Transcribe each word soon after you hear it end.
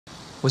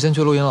我先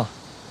去录音了。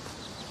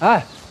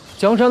哎，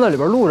江山在里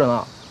边录着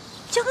呢。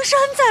江山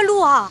在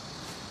录啊？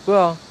对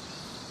啊，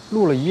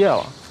录了1夜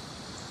了。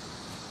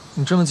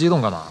你这么激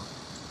动干嘛？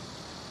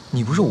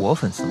你不是我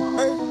粉丝吗？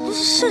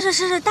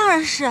是，当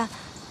然是。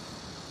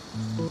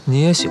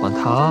你也喜欢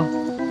他？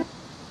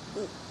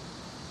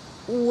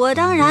我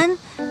当然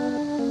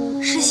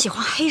是喜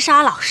欢黑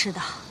纱老师的。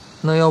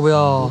那要不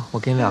要我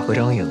给你俩合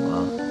张影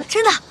啊？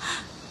真的？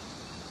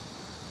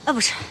不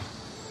是，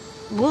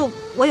不过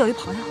我有一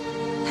朋友，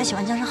他喜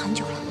欢江山很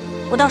久了，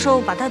我到时候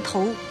把他的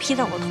头披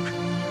在我头上。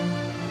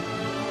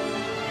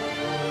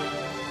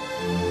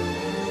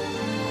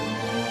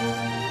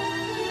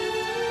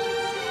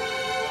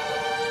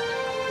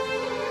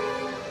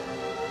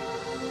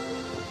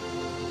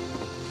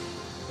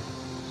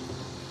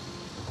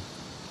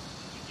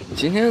你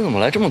今天怎么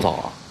来这么早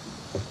啊？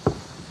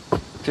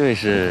这位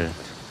是？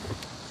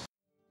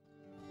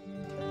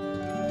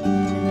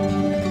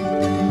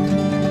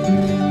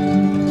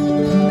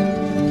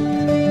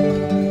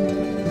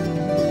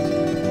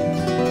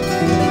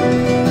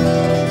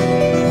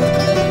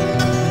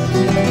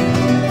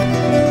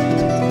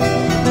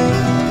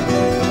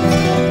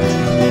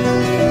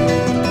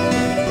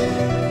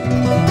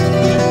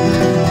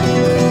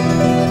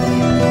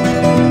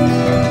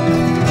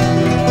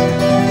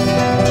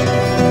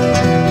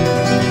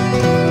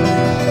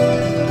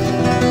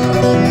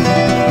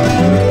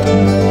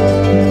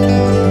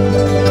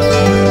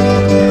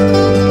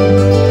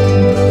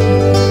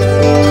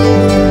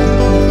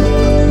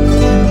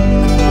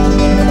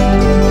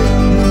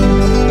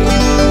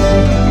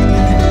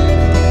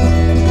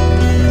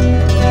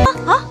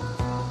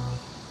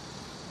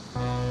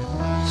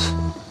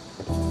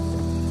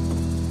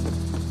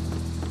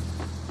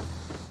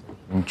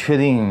你确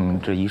定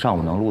这1上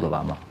午能录得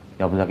完吗？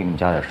要不再给你们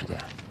加点时间？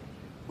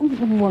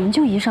我们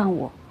就1上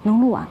午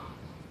能录完。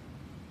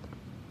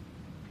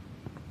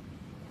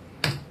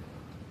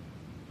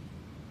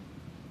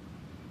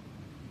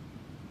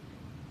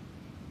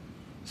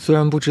虽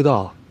然不知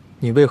道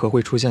你为何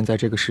会出现在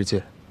这个世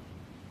界，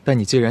但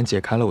你既然解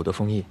开了我的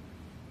封印，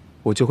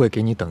我就会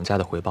给你等价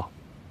的回报。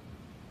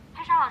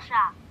黑纱老师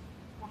啊，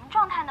我们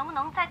状态能不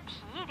能再提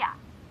一点？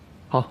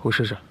好，我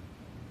试试。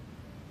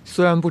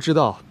虽然不知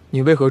道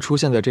你为何出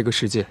现在这个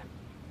世界，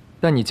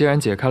但你既然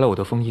解开了我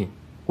的封印，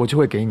我就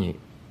会给你。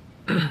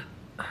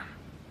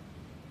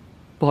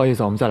不好意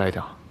思，我们再来一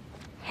条。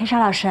黑纱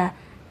老师，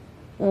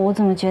我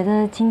怎么觉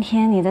得今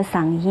天你的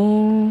嗓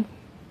音……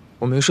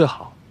我没睡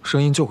好，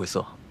声音就会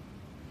涩。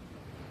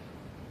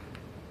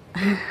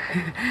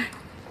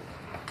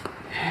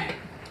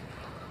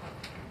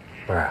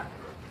不是，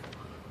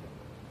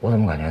我怎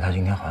么感觉他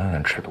今天好像有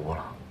点吃多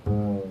了，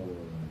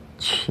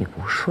气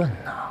不顺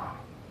呐。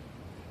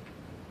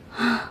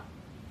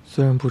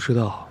虽然不知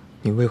道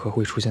你为何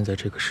会出现在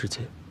这个世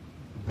界，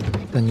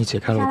但你解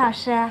开了我。沙老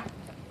师，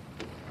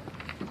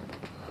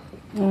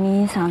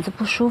你嗓子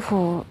不舒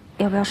服，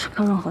要不要吃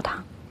颗润喉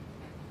糖？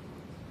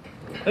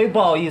哎，不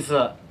好意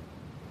思，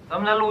咱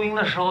们在录音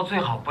的时候最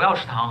好不要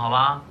吃糖，好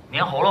吧？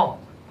粘喉咙。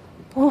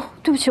哦，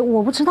对不起，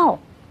我不知道。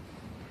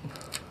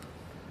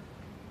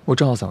我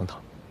正好嗓子疼。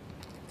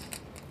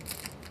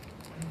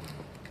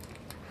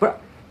不是。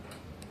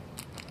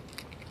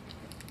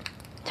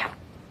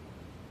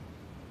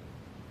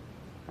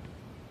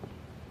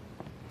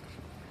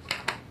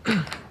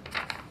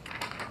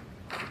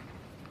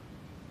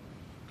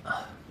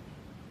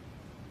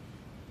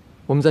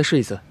我们再试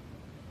一次。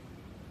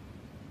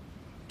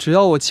只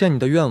要我欠你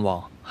的愿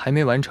望还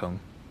没完成，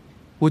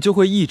我就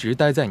会一直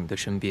待在你的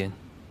身边，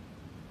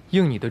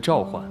应你的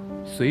召唤，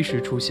随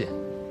时出现。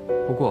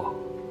不过，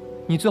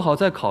你最好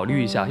再考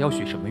虑一下要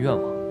许什么愿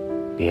望。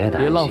别担心，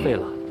别浪费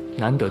了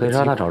难得的机会。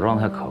黑纱他找状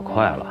态可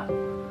快了，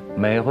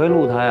每回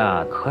录他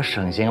呀可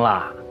省心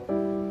啦。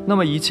那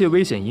么一切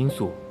危险因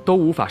素都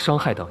无法伤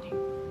害到你，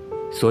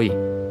所以，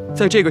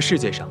在这个世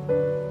界上，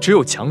只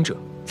有强者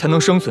才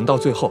能生存到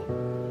最后。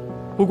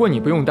不过你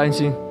不用担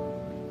心，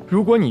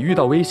如果你遇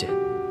到危险，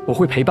我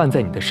会陪伴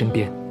在你的身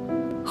边，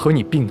和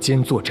你并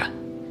肩作战。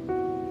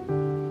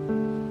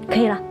可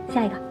以了，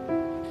下一个。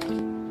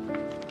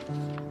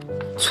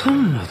这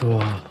么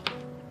多，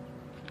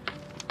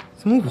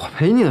怎么我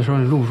陪你的时候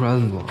你录不出来这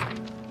么多？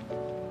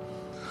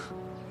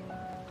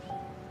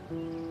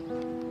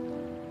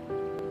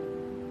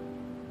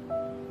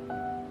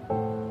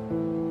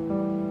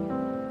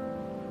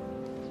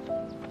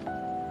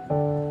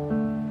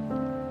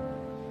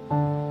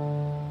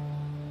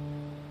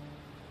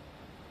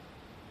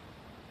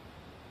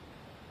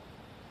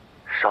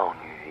少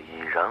女已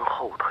然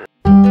后退。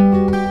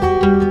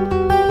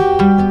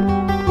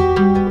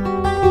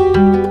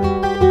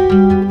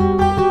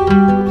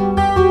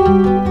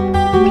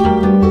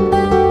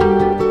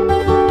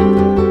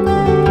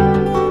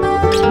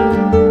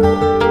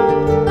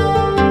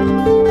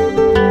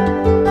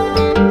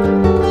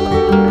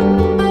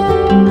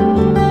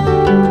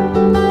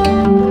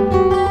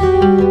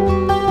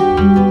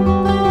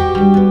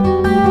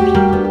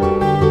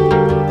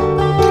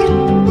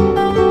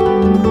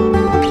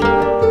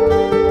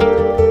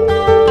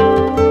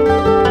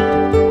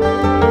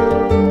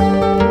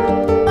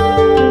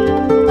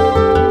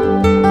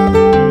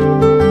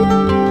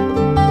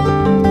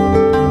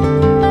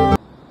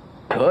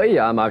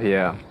完，马匹。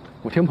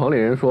我听棚里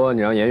人说，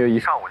你让颜悦一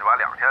上午就把2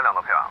天的量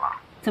都配完了。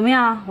怎么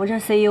样？我这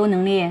CEO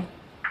能力？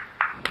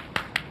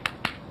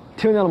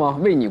听见了吗？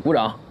为你鼓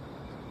掌。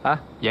哎，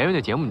颜悦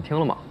那节目你听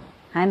了吗？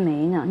还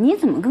没呢，你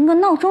怎么跟个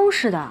闹钟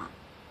似的？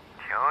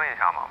停一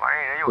下嘛，万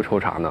一人又抽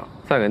查呢？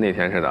再跟那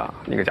天似的，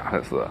你个假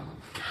粉丝。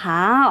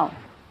好。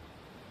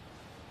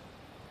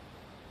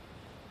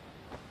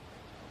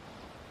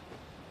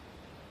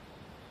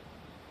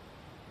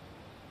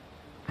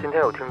今天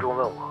有听众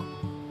问我，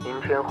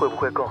明天会不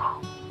会更好？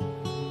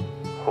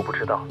我不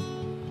知道。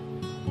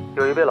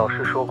有一位老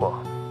师说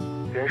过，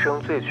人生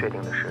最确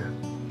定的事，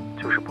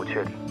就是不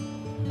确定。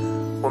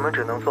我们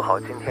只能做好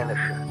今天的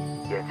事，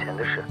眼前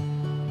的事，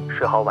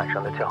睡好晚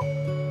上的觉，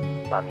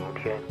把明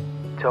天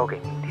交给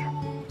明天。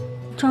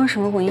装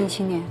什么文艺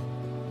青年？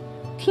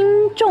听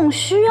众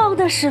需要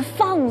的是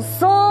放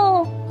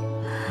松。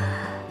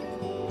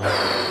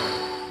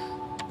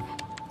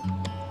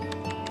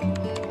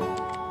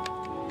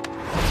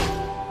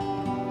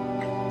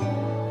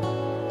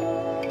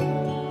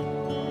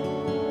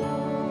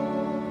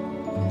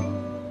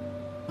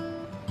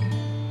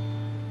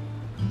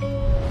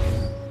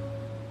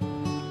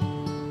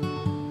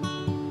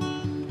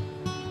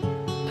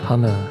他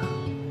们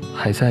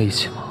还在一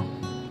起吗？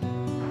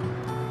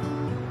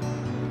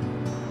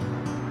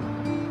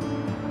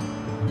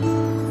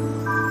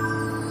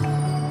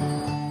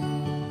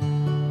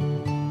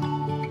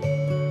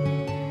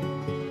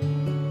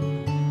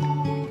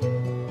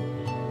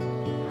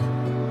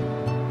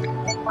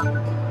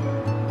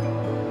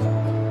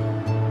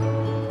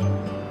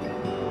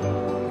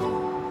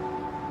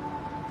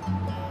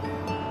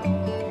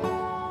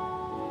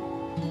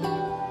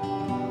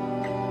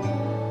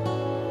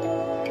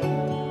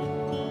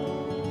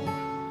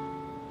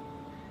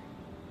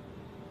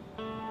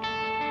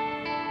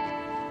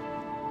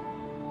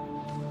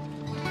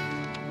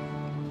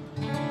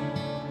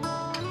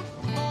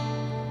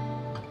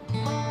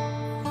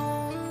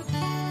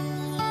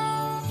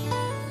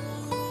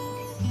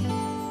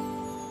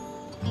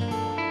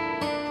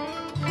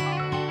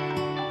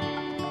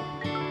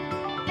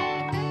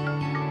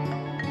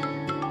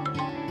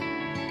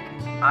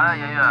哎，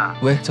妍妍。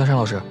喂，江山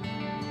老师。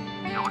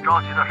有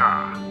着急的事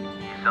儿，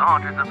你想好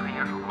这次配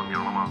音书书名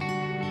了吗？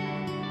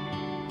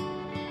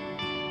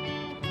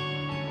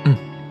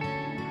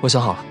我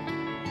想好了，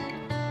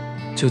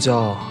就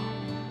叫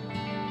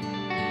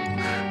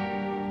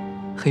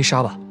黑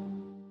鲨吧。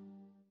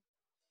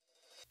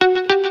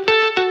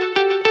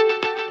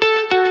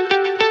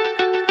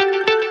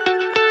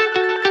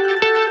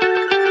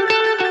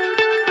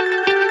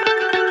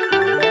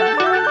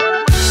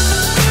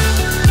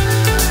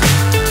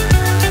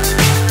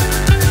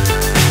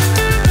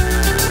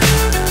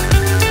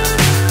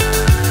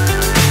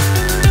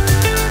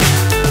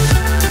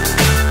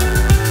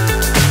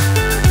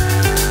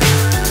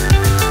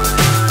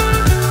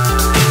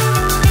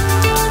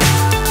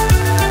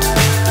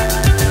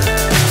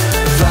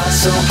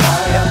So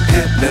high, I'm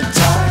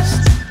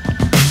hypnotized.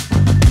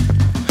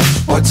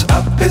 What's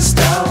up is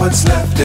down, what's left